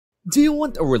Do you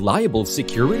want a reliable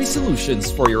security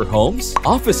solutions for your homes,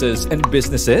 offices, and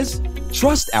businesses?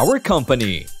 Trust our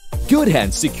company,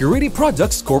 Goodhand Security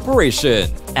Products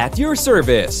Corporation, at your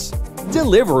service.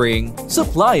 Delivering,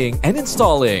 supplying, and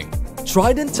installing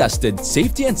tried and tested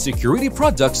safety and security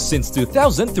products since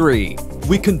 2003.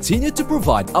 We continue to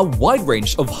provide a wide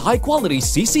range of high-quality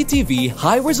CCTV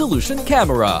high-resolution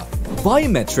camera,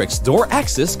 biometrics door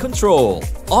access control,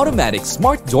 automatic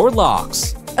smart door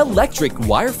locks, electric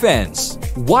wire fence,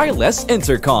 wireless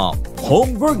intercom,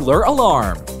 home burglar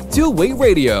alarm, two-way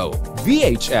radio,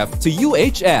 VHF to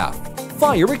UHF,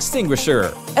 fire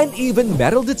extinguisher, and even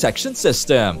metal detection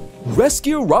system,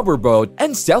 rescue rubber boat,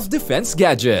 and self-defense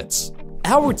gadgets.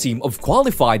 Our team of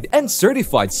qualified and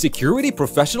certified security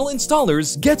professional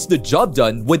installers gets the job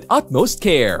done with utmost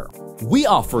care. We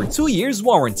offer 2 years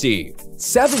warranty,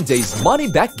 7 days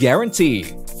money-back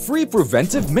guarantee, free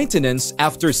preventive maintenance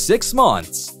after 6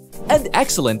 months, and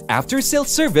excellent after-sales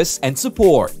service and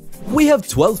support. We have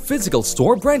 12 physical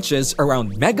store branches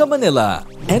around Mega Manila,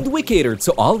 and we cater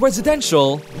to all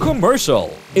residential,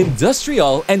 commercial,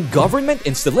 industrial, and government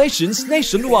installations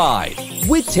nationwide.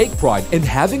 We take pride in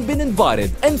having been invited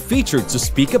and featured to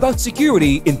speak about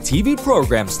security in TV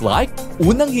programs like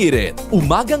Unang Hirit,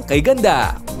 Umagang Kay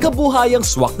Ganda, Kabuhayang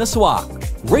Swak na Swak,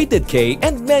 Rated K,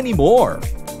 and many more.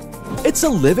 It's a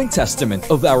living testament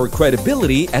of our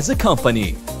credibility as a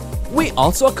company. We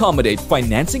also accommodate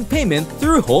financing payment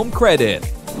through home credit.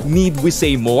 Need we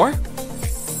say more?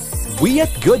 We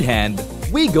at Goodhand,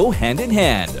 we go hand in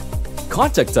hand.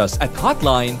 Contact us at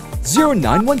hotline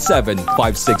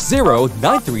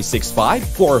 0917-560-9365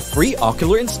 for a free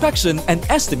ocular inspection and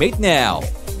estimate now.